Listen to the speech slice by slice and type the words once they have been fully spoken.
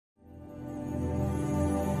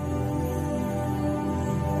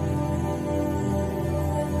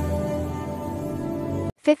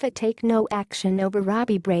FIFA take no action over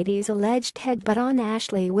Robbie Brady's alleged headbutt on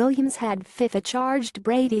Ashley WilliamsHad FIFA charged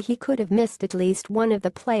Brady he could have missed at least one of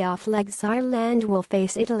the playoff legs. Ireland will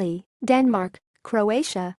face Italy, Denmark,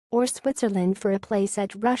 Croatia, or Switzerland for a place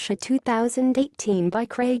at Russia 2018 by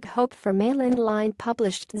Craig Hope for MailOnline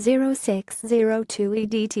Published 0602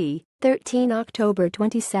 EDT, 13 October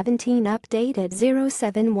 2017 Updated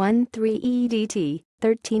 0713 EDT,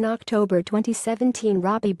 13 October 2017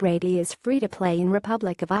 Robbie Brady is free to play in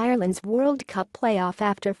Republic of Ireland's World Cup playoff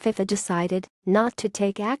after FIFA decided not to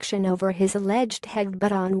take action over his alleged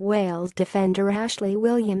headbutt on Wales defender Ashely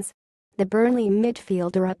Williams. The Burnley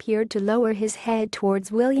midfielder appeared to lower his head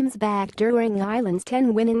towards Williams' back during Ireland's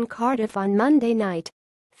 10 win in Cardiff on Monday night.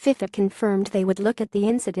 FIFA confirmed they would look at the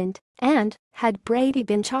incident, and, had Brady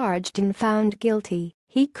been charged and found guilty,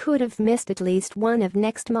 he could have missed at least one of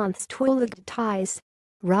next month's twolegged ties.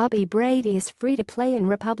 Robbie Brady is free to play in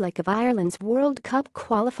Republic of Ireland's World Cup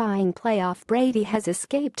qualifying playoff. Brady has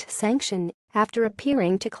escaped sanction after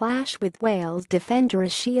appearing to clash with Wales defender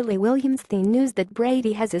Ashely WilliamsThe. News that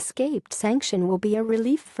Brady has escaped sanction will be a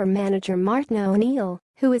relief for manager Martin O'Neill,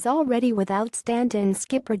 who is already without stand-in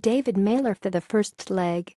skipper David Mailer for the first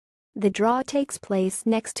leg. The draw takes place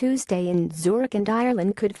next Tuesday in Zurich and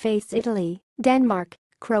Ireland could face Italy, Denmark,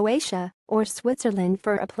 Croatia, or Switzerland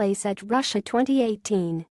for a place at Russia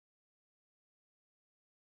 2018.